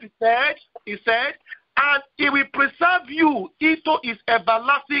second part he said, and he will preserve you into his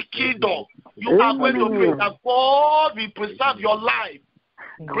everlasting kingdom. You are going to pray that God will preserve your life,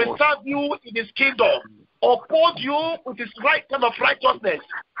 preserve you in his kingdom, uphold you with his right kind of righteousness.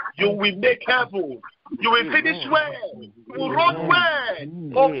 You will make heaven. You will finish well. You will run well.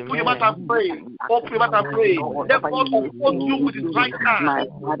 Open your mouth and pray. Open your mouth and pray. Let God uphold you with his right hand.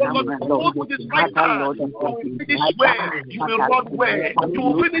 Let God uphold with his right hand. You will finish well. You will run well. You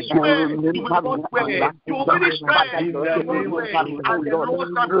will finish well. You will run well. You will finish well. You will run well. And the Lord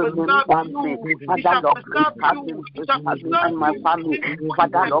shall preserve you. He shall preserve you. He shall preserve my family.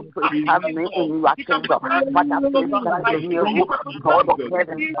 Father, Lord, preserve me in your kingdom. Father, preserve me, God of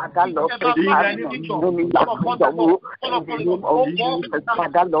heaven. Father, Lord, preserve me. In the name of Jesus,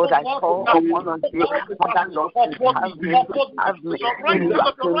 Father, Lord, I call upon you. Father, Lord, have me in your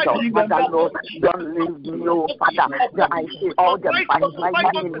kingdom. Father, Lord, don't leave me, oh Father. I see all the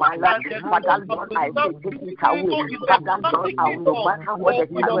backsliding in my life. Father, Lord, I take it away. Father, Lord, I will no matter what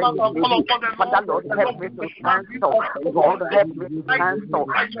the challenge may be. Father, Lord, help me to stand so. God, help me to stand so.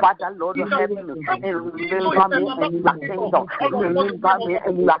 Father, Lord, help me and remember me in your kingdom. Remember me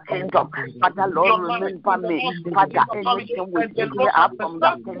in your kingdom. Father, Lord, remember me. Father, anything we take me out from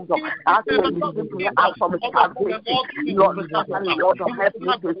that kingdom, as we take me out from salvation, Lord, Father, Lord, help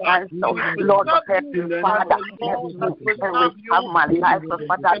me to stand so. Lord, help me, Father, help me and restore my life,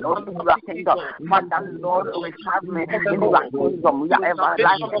 Father, Lord, in your kingdom. Father, Lord, restore me in your kingdom, your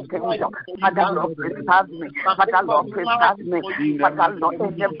everlasting kingdom. Father, Lord, preserve me. Father, Lord, preserve me. Father, Lord,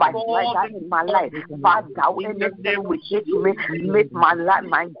 any backslider in my life. Father, anything we take me, make my life,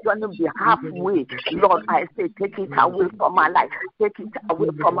 my journey be halfway. Lord, I say, take it away from my life. Take it away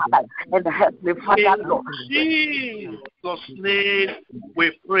from my life and help me, Father, Lord. In Jesus' name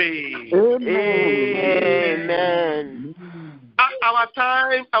we pray. Amen. Our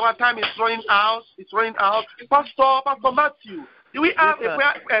time is running out. It's running out. Pastor Matthew, do we have a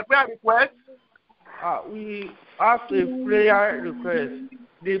prayer request? We have a prayer request.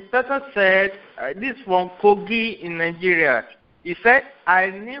 The person said, this from Kogi in Nigeria. He said, I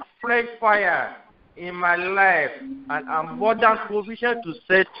need fresh fire in my life and abundant provision to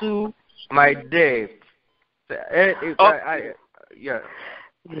settle my debt. Okay.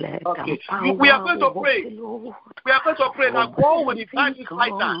 We are going to pray. We are going to pray that God will divide this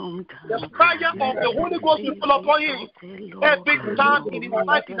fighter. The fire of the Holy Ghost will fall upon him. Every time in his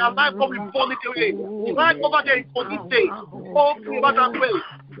life, in our life, God will burn it away. Right over there on this day. Oh, pray and pray.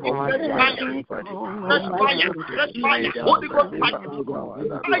 Let's fire. Holy Ghost fire.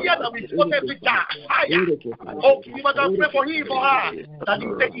 Fire that will burn every dark. Fire. Oh, we must pray for him, for her. That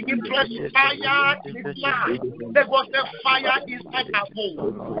he will fresh fire in his life. Let God say fire inside our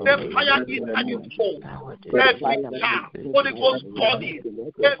home. The fire inside his home. Every time, Holy Ghost burning.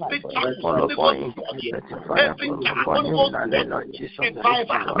 Every time, Holy Ghost burning. Every time, Holy Ghost burning.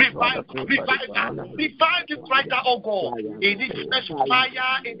 Revive this writer, oh God. He needs fresh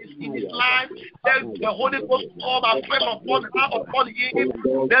fire in his life. Then the Holy Ghost come and fresh upon him.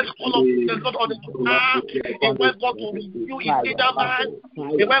 Let's call up the Lord on the earth. He went God to renew his inner man.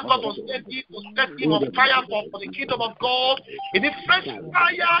 He went God to set him on fire for the kingdom of God. He needs fresh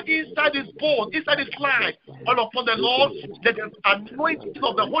fire inside his bones, inside his life. All upon the Lord, let the anointing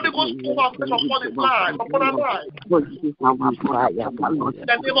of the Holy Ghost come out upon his life, upon our life. In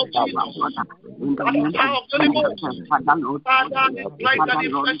the name of Jesus. By the power of the Holy Ghost. Father, like that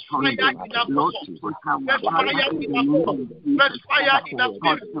fresh fire in our bones. Fresh fire in our bones. Fresh fire in our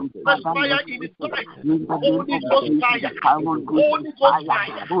spirit. Fresh fire in his life. Holy Ghost fire. Holy Ghost fire.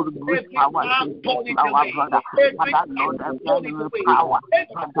 Every time burning away. Every time burning away.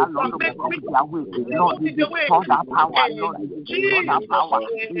 Father, Lord,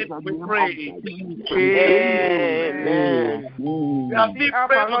 we pray. We are still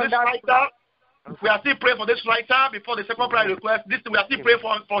praying for this writer. We are still praying for this writer before the second prayer request. We are still praying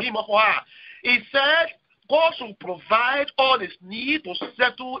for him or for her. He said, God should provide all his need to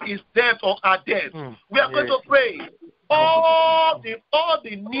settle his debt or her debt. We are going to pray. All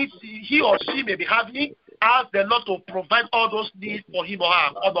the needs he or she may be having, ask the Lord to provide all those needs for him or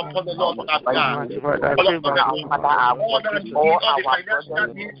her. All upon the Lord for that God. All the financial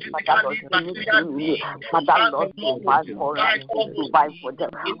needs, physical needs, material needs. Father, Lord, provide for them.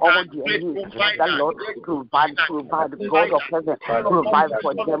 All their needs. The Lord provide, God of heaven, provide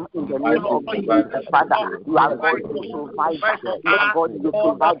for them in the name of Jesus. Father, you are going to provide. You are going to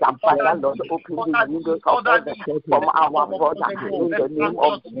provide. And Father, Lord, open the windows of heaven from our brother in the name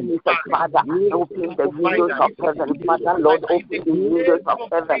of Jesus. Father, open the windows of heaven. Father, Lord, open the windows of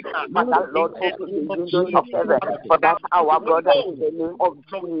heaven. Father, Lord, open the windows of heaven. For that our brother in the name of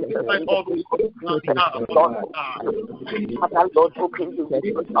Jesus. Father, Lord, open the windows of heaven. Father, Lord, open the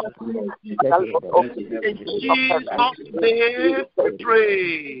windows of heaven.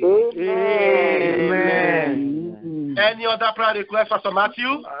 Pray. Amen. Any other prayer request, Pastor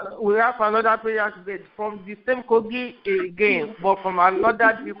Matthew? We have another prayer request from the same Kogi again, but from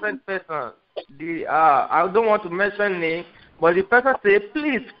another different person. I don't want to mention name, but the person said,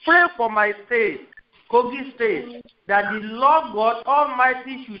 please pray for my state, Kogi State, that the Lord God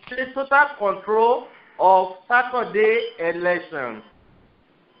Almighty should take total control of Saturday election.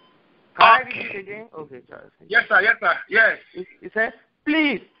 Can I read it again? Okay, Charles. Yes, sir. Yes. He said,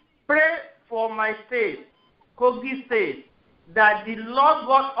 please pray for my state, Kogi State, that the Lord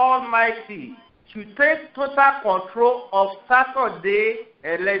God Almighty should take total control of Saturday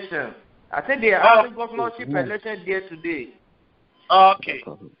election. I think they are having governorship election there today. Okay.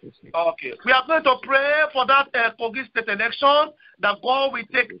 We are going to pray for that Kogi state election, that God will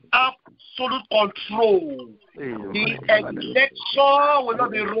take absolute control. The election will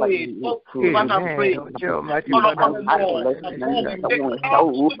not be ruined. But I pray.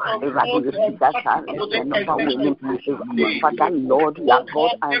 Father Lord, we are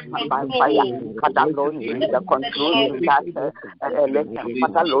God and by fire. Father Lord, we need the control in that election.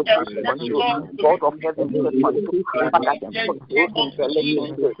 Father Lord, control. God of heaven, take control. Father, control in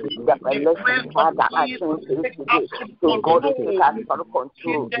the election. Father, I thank you today. So God will take us for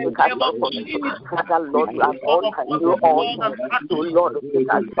control. Take us for control. Father Lord, you are God and you all. So Lord, take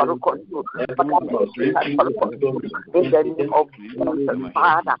us for control. Father Lord, take us for control. In the name of Jesus,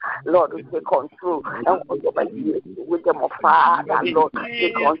 Father, Lord, take control. And with them, Father, Lord,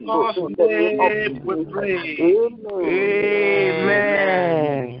 take control. In the name of Jesus.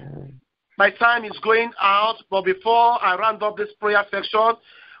 Amen. My time is going out, but before I round up this prayer section,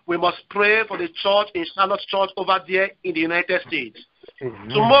 we must pray for the church in Charlotte Church over there in the United States.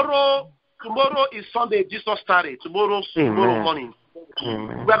 Tomorrow is Sunday. Jesus started. Tomorrow morning.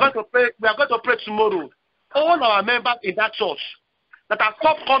 We are going to pray. We are going to pray tomorrow. All our members in that church that are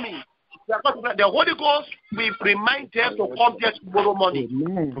stopped coming, the Holy Ghost will remind them to come there tomorrow morning.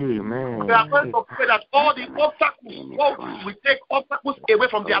 Amen. We are going to pray that all the obstacles, God will take obstacles away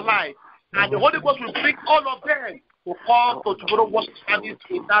from their life, and the Holy Ghost will bring all of them to come to tomorrow worship service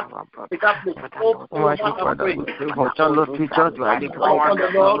in that place.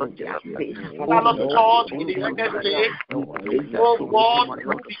 In the United States, oh God,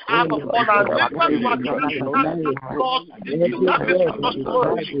 we have upon our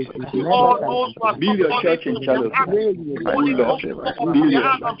build your church in Charlottesville.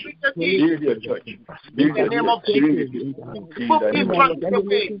 Build your church. Build your name of Jesus. In the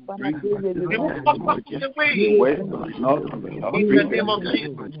name of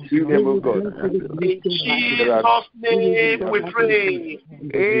Jesus. In Jesus' name we pray.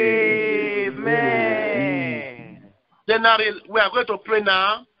 Amen. General, we are going to pray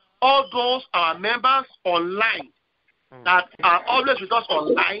now. All those our members online that are always with us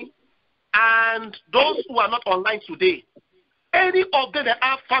online, and those who are not online today, any of them that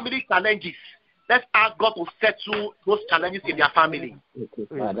have family challenges, let's ask God to settle those challenges in their family.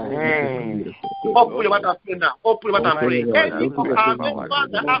 Open what I'm praying now. Open what I'm praying. Any of our members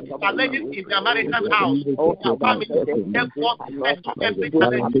that have challenges in their marital house, their family, therefore, settle every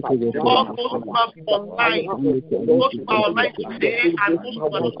challenge. All those who are online, those who are online today, and those who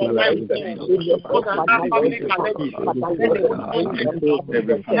are not online today, those that have family challenges,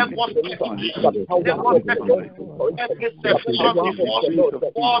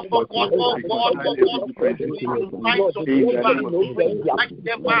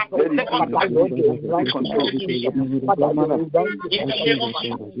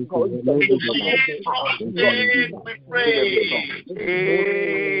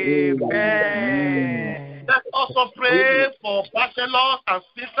 Let's also pray for bachelors and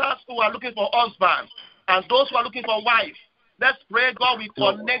sisters who are looking for husbands and those who are looking for wives. Let's pray God will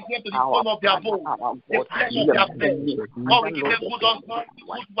connect them to the bone of their bone, the flesh of their flesh. God will give them good husband,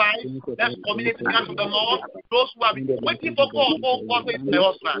 good wife. Let's communicate to the Lord. Those who have been waiting for God, oh God, wait my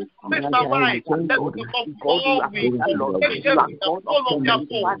husband. Wait my wife. Let's look for God will connect them to the bone of their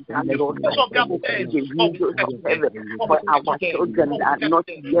bone, the flesh of their flesh. For our children that are not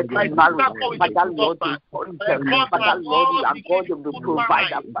yet married, Father Lord, Father Lord, we are God of the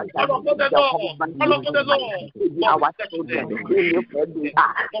provider. Our children.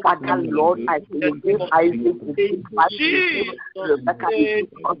 Father Lord, I give Isaac to give Rebecca to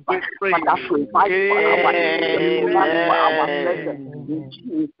Father, provide for our presence in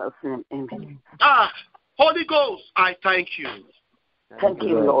Jesus' name. Amen. Holy Ghost, I thank you. Thank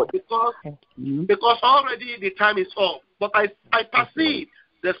you, Lord. Because already the time is up. But I perceive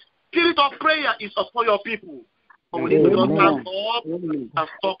the spirit of prayer is upon your people. But we need to just stand up and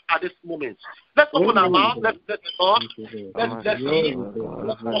stop at this moment. Let's open our mouth. Let's talk. Let's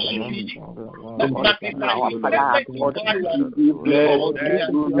worship Him. Let's magnify Him. Let's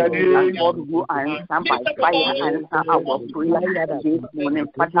God who answer by fire, answer our prayer this morning.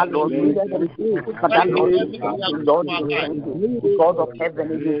 Father Lord, we thank you. Father Lord, we thank you. Lord, we thank you. God of heaven,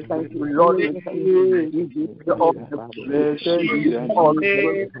 we thank you. Lord, we thank you. We give you all the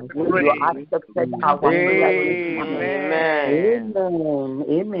praise. You accepted our prayer. Amen.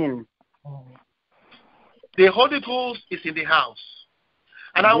 Amen. The Holy Ghost is in the house.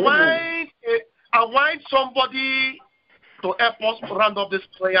 And I want somebody to help us round up this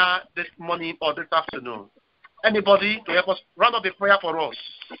prayer this morning or this afternoon. Anybody to help us round up the prayer for us?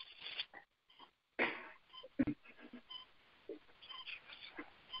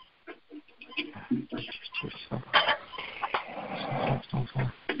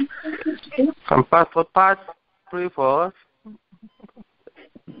 Can Pastor Pat pray for us?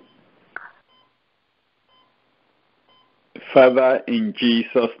 Father, in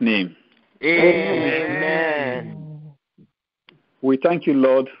Jesus' name. Amen. We thank you,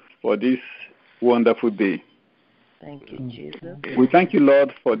 Lord, for this wonderful day. Thank you, Jesus. We thank you,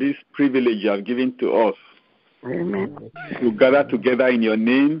 Lord, for this privilege you have given to us. Amen. To gather together in your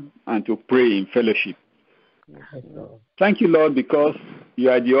name and to pray in fellowship. Thank you, Lord, because you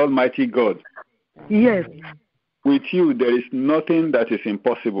are the Almighty God. Yes. With you, there is nothing that is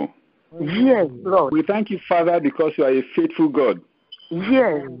impossible. Yes, Lord. We thank you, Father, because you are a faithful God.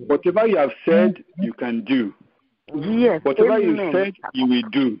 Yes. Whatever you have said, you can do. Yes. Whatever Amen. you said, you will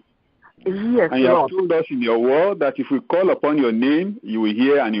do. Yes, and you Lord. have told us in your word that if we call upon your name, you will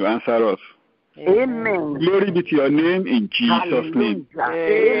hear and you answer us. Amen. Glory be to your name in Jesus' name.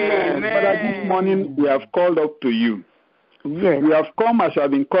 Amen. Father, this morning we have called up to you. Yes. We have come as you have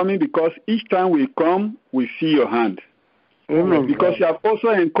been coming because each time we come, we see your hand. Amen. Because you have also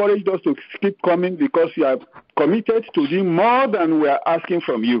encouraged us to keep coming because you are committed to do more than we are asking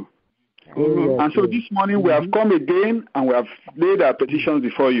from you. Amen. And so this morning we have come again and we have laid our petitions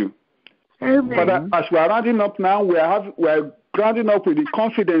before you. Amen. Father, as we are rounding up now, we are rounding up with the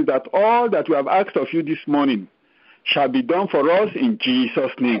confidence that all that we have asked of you this morning shall be done for us in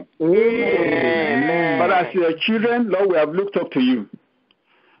Jesus' name. Amen. But as your children, Lord, we have looked up to you.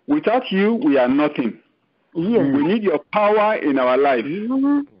 Without you, we are nothing. Yes. We need your power in our lives.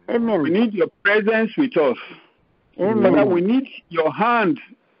 Amen. We need your presence with us. Amen. Father, we need your hand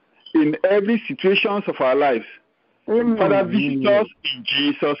in every situation of our lives. Amen. Father, visit us in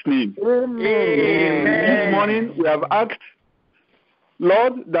Jesus' name. Amen. This morning we have asked,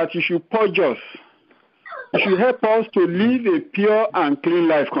 Lord, that you should purge us. You should help us to live a pure and clean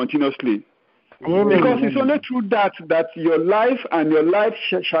life continuously. Amen. Because it's only through that your life and your life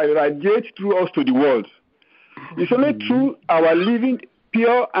shall radiate through us to the world. It's only through our living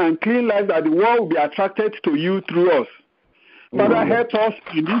pure and clean life that the world will be attracted to you through us. Father, help us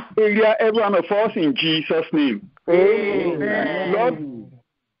in this area, every one of us, in Jesus' name. Amen. Lord,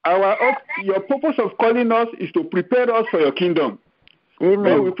 your purpose of calling us is to prepare us for your kingdom. Amen.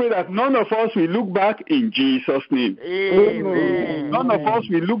 Lord, we pray that none of us will look back in Jesus' name. Amen. None of us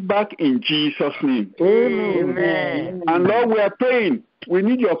will look back in Jesus' name. Amen. And Lord, we are praying. We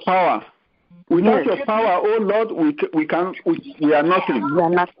need your power. Without your power, oh Lord, we are nothing. We are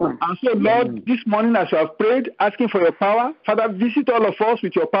nothing. And so, Lord, this morning as you have prayed, asking for your power, Father, visit all of us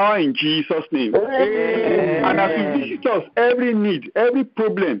with your power in Jesus' name. Amen. And as you visit us, every need, every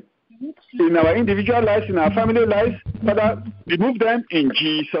problem in our individual lives, in our family lives, Father, remove them in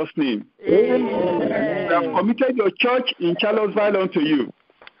Jesus' name. Amen. We have committed your church in Charlottesville unto you.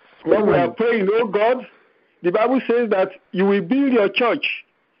 Lord, we are praying, oh God, the Bible says that you will build your church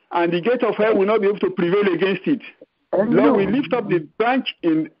and the gate of hell will not be able to prevail against it. Lord, we lift up the branch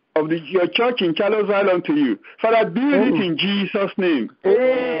of your church in Charlottesville unto you. Father, build it in Jesus' name.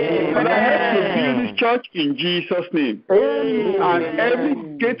 Father, help to build this church in Jesus' name. And every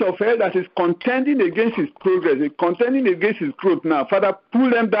gate of hell that is contending against his progress, contending against his growth now, Father, pull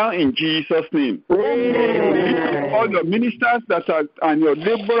them down in Jesus' name. Lift up all your ministers and your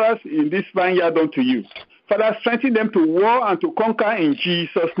laborers in this vineyard unto you. Father, strengthen them to war and to conquer in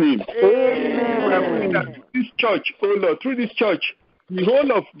Jesus' name. Amen. Through this church, oh Lord, through this church, the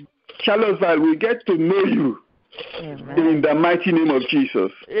whole of Charlottesville will get to know you. Amen. In the mighty name of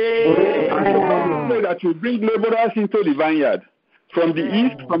Jesus. Amen. And we pray that you bring laborers into the vineyard. From the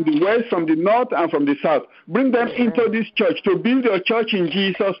east, from the west, from the north, and from the south. Bring them into this church to build your church in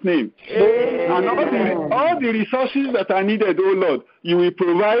Jesus' name. And all the resources that are needed, oh Lord, you will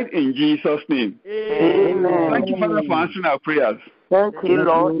provide in Jesus' name. Thank you, Father, for answering our prayers. Thank you,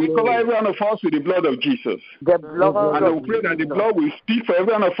 Lord. We cover every one of us with the blood of Jesus. The blood and we pray that the blood will speak for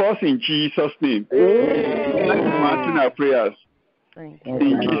every one of us in Jesus' name. Thank you for answering our prayers.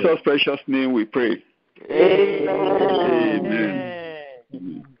 In Jesus' precious name we pray. Amen.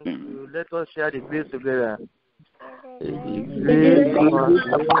 Let us share the grace together.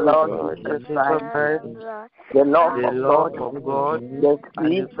 The love of God, the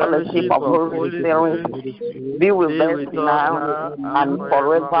sweet fellowship of Holy Spirit, be with us now and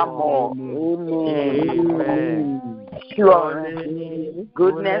forevermore. Amen. Surely,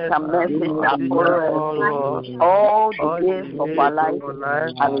 goodness and mercy shall follow us all the days of our life,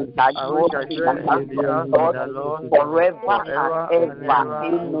 and we shall dwell in the house of the Lord forever and ever.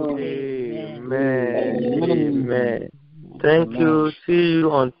 Amen. Amen. Thank you. See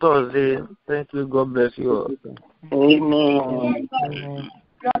you on Thursday. Thank you. God bless you all. Amen.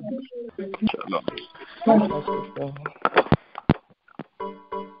 Shalom.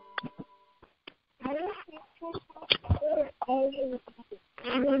 I